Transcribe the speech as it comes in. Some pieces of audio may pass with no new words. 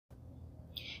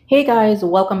Hey guys,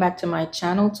 welcome back to my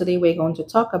channel. Today we're going to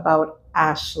talk about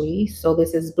Ashley. So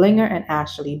this is Blinger and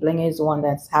Ashley. Blinger is the one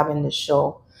that's having the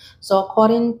show. So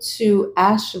according to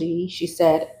Ashley, she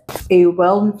said a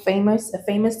famous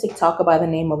TikToker by the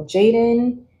name of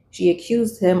Jaden, she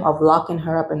accused him of locking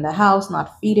her up in the house,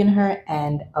 not feeding her,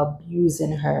 and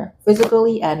abusing her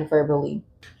physically and verbally.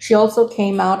 She also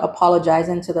came out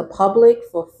apologizing to the public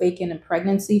for faking a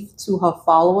pregnancy to her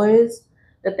followers.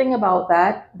 The thing about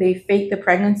that, they faked the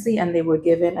pregnancy and they were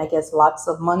given, I guess, lots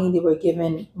of money. They were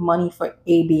given money for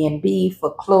Airbnb,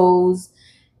 for clothes,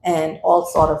 and all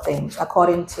sort of things.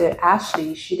 According to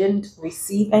Ashley, she didn't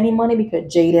receive any money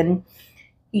because Jaden,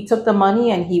 he took the money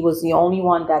and he was the only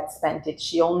one that spent it.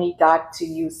 She only got to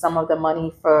use some of the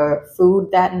money for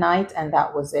food that night, and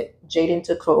that was it. Jaden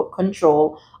took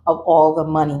control of all the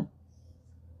money,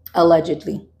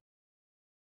 allegedly.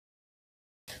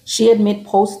 She admit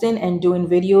posting and doing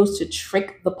videos to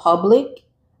trick the public.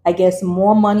 I guess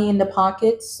more money in the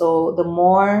pocket. So the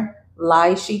more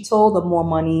lies she told, the more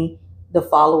money the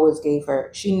followers gave her.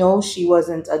 She knows she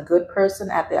wasn't a good person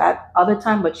at the other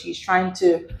time, but she's trying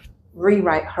to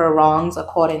rewrite her wrongs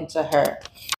according to her.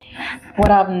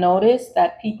 What I've noticed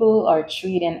that people are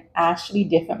treating Ashley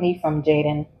differently from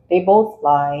Jaden. They both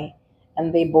lie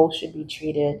and they both should be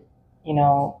treated,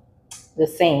 the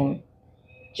same.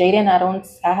 Jaden,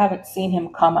 I haven't seen him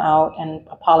come out and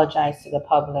apologize to the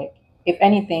public. If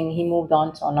anything, he moved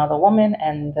on to another woman,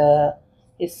 and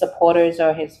his supporters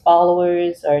or his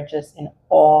followers are just in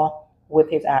awe with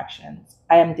his actions.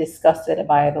 I am disgusted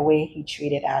by the way he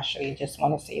treated Ashley. Just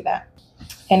want to say that.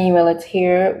 Anyway, let's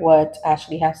hear what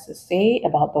Ashley has to say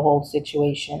about the whole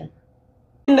situation.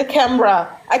 In the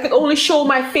camera, I could only show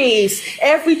my face.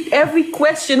 Every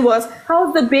question was,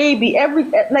 how's the baby? Every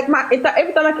time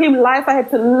I came live, I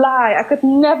had to lie. I could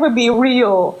never be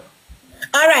real.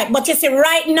 All right, but you see,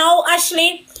 right now,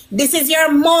 Ashley, this is your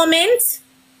moment.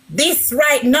 This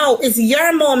right now is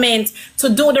your moment to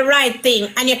do the right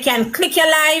thing, and you can click your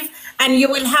live and you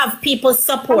will have people's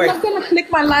support. I'm not gonna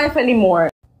click my live anymore.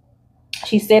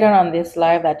 She stated on this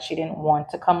live that she didn't want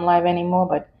to come live anymore,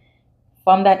 but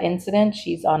from that incident,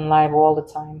 she's on live all the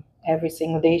time. Every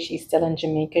single day, she's still in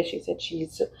Jamaica. She said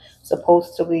she's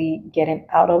supposed to be getting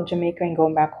out of Jamaica and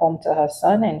going back home to her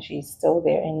son, and she's still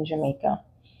there in Jamaica.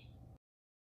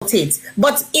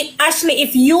 But Ashley,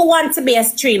 if you want to be a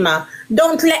streamer,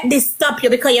 don't let this stop you,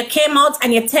 because you came out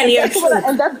and you tell your truth.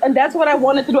 And that's what I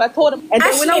wanted to do. I told him. And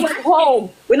then when I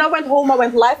went home, I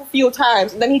went live a few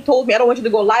times. And then he told me, I don't want you to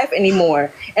go live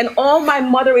anymore. And all my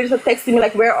moderators are texting me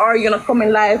like, where are you? You're not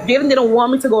coming live. Jaden didn't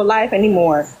want me to go live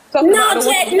anymore. No,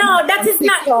 that is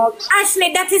not,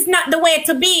 Ashley, that is not the way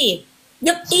to be.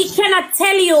 He cannot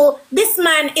tell you this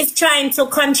man is trying to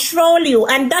control you,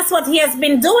 and that's what he has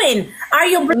been doing. Are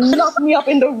you lock me up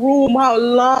in the room? How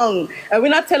long? And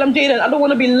when I tell him, Jaden, I don't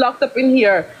want to be locked up in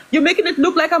here. You're making it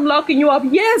look like I'm locking you up.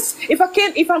 Yes, if I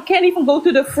can't even go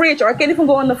to the fridge, or I can't even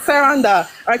go on the veranda,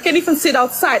 or I can't even sit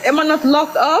outside, am I not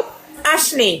locked up?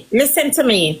 Ashley, listen to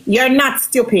me. You're not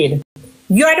stupid.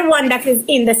 You're the one that is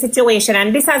in the situation,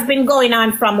 and this has been going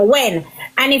on from when?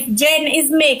 And if Jen is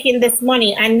making this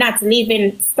money and not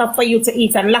leaving stuff for you to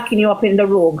eat and locking you up in the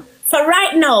room. So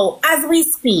right now, as we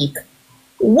speak,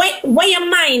 where your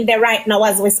mind there right now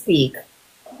as we speak?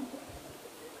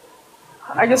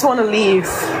 I just want to leave.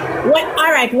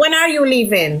 All right, when are you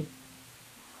leaving?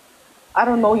 I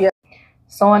don't know yet.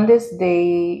 So on this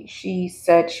day, she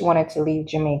said she wanted to leave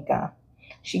Jamaica.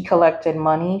 She collected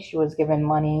money. She was given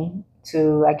money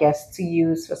to, I guess, to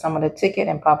use for some of the ticket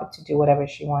and probably to do whatever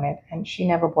she wanted. And she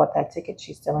never bought that ticket.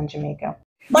 She's still in Jamaica.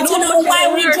 But you know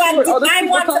why we joined? I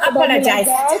want to apologize.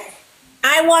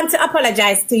 I want to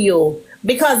apologize to you,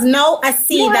 because now I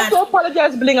see that. You have to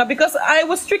apologize, Blinger, because I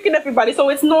was tricking everybody, so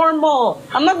it's normal.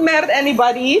 I'm not mad at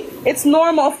anybody. It's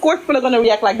normal. Of course people are going to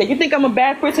react like that. You think I'm a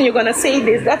bad person, you're going to say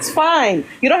this. That's fine.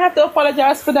 You don't have to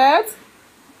apologize for that.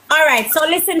 All right, so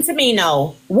listen to me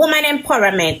now. Woman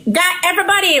empowerment. God,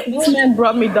 everybody. This man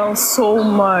brought me down so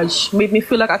much. Made me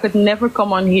feel like I could never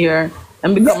come on here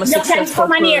and become a successful person. You can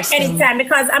come on here anytime,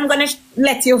 because I'm going to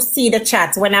let you see the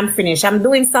chat when I'm finished. I'm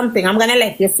doing something. I'm going to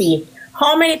let you see.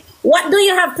 What do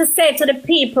you have to say to the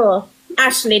people,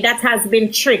 Ashley, that has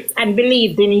been tricked and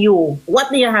believed in you? What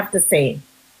do you have to say?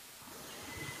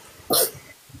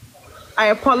 I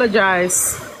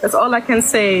apologize. That's all I can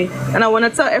say. And I want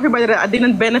to tell everybody that I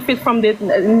didn't benefit from this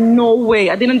in no way.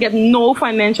 I didn't get no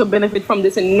financial benefit from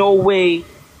this in no way.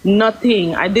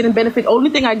 Nothing. I didn't benefit. Only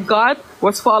thing I got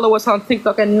was followers on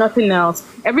TikTok and nothing else.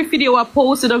 Every video I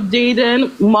posted of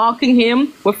Jaden mocking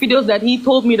him were videos that he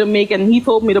told me to make and he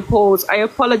told me to post. I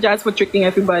apologize for tricking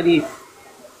everybody.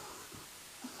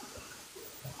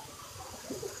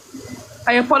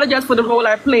 I apologize for the role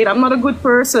I played. I'm not a good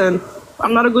person.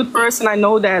 I'm not a good person. I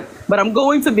know that, but I'm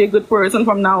going to be a good person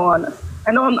from now on.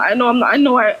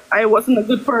 I wasn't a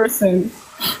good person.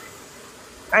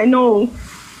 I know.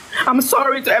 I'm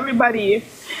sorry to everybody.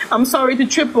 I'm sorry to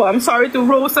Triple. I'm sorry to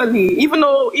Rosalie. Even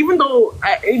though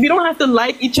we don't have to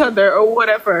like each other or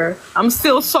whatever, I'm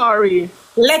still sorry.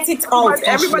 Let it out.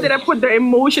 Everybody that put their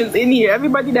emotions in here,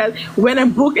 everybody that went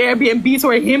and booked Airbnbs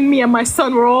where him, me, and my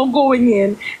son were all going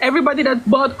in, everybody that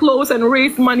bought clothes and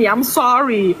raised money, I'm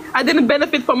sorry. I didn't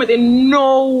benefit from it in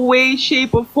no way,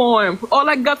 shape, or form. All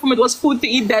I got from it was food to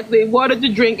eat that day, water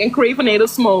to drink, and Craven to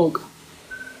smoke.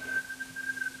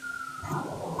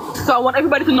 So I want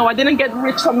everybody to know I didn't get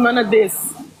rich from none of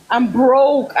this. I'm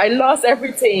broke. I lost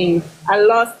everything. I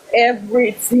lost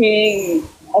everything.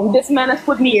 And this man has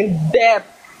put me in debt.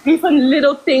 Even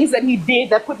little things that he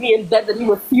did that put me in debt that he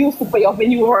refused to pay off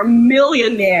when you were a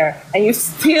millionaire. And you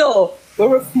still were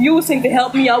refusing to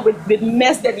help me out with the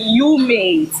mess that you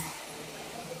made.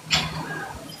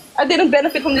 I didn't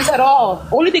benefit from this at all.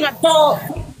 Only thing I thought.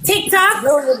 TikTok.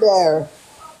 There.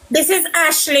 This is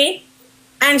Ashley.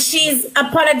 And she's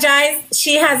apologized.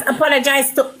 She has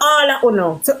apologized to all of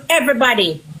Uno, to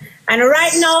everybody. And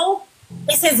right now,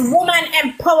 this is woman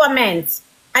empowerment.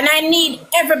 And I need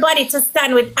everybody to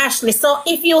stand with Ashley. So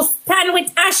if you stand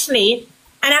with Ashley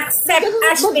and accept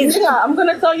Ashley's... Yeah, I'm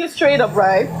going to tell you straight up,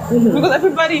 right? Because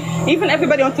everybody, even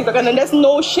everybody on TikTok, and there's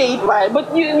no shade, right?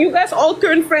 But you guys all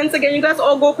turn friends again. You guys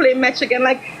all go play match again.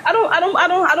 Like, I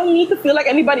don't need to feel like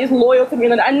anybody is loyal to me.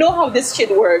 And I know how this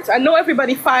shit works. I know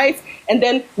everybody fights. And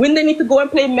then when they need to go and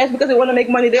play match because they want to make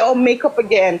money, they all make up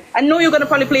again. I know you're going to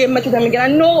probably play a match with them again. I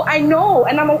know.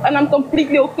 And I'm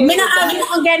completely okay Me not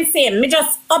argue against him. Me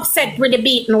just upset with the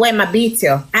beating when I beat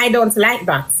you. I don't like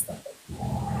that.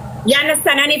 You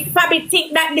understand? And if Fabi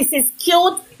think that this is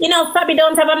cute, you know, Fabi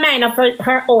don't have a mind of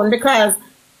her own because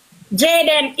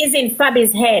Jaden is in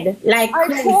Fabi's head. Like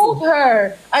I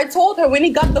told her when he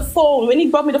got the phone, when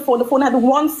he brought me the phone had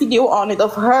one video on it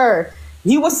of her.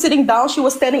 He was sitting down, she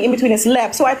was standing in between his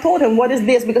legs. So I told him, what is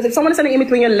this? Because if someone is standing in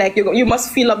between your leg, you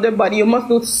must feel up their body. You must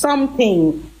do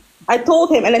something. I told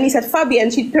him, and then he said, Fabi,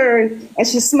 and she turned, and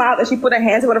she smiled, and she put her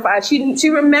hands over her eyes. She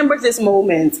remembers this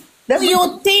moment. Do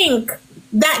you think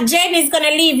that Jen is going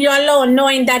to leave you alone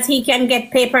knowing that he can get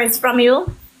papers from you?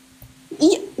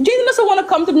 Jaden doesn't want to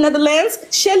come to the Netherlands.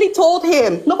 Shelly told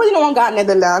him, nobody don't want to go to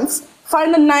Netherlands.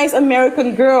 Find a nice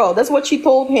American girl. That's what she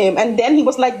told him. And then he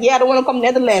was like, yeah, I don't want to come to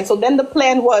Netherlands. So then the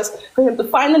plan was for him to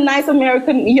find a nice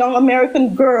young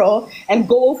American girl and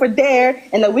go over there.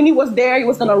 And then when he was there, he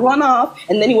was going to run off.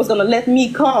 And then he was going to let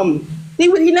me come. He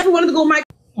never wanted to go my...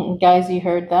 Guys, you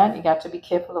heard that? You got to be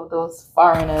careful of those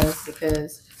foreigners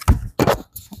because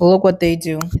look what they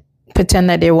do. Pretend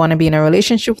that they want to be in a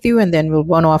relationship with you and then will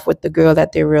run off with the girl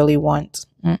that they really want.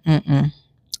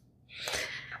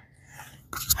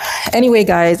 Anyway,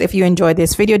 guys, if you enjoyed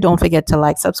this video, don't forget to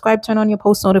like, subscribe, turn on your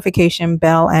post notification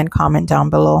bell, and comment down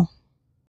below.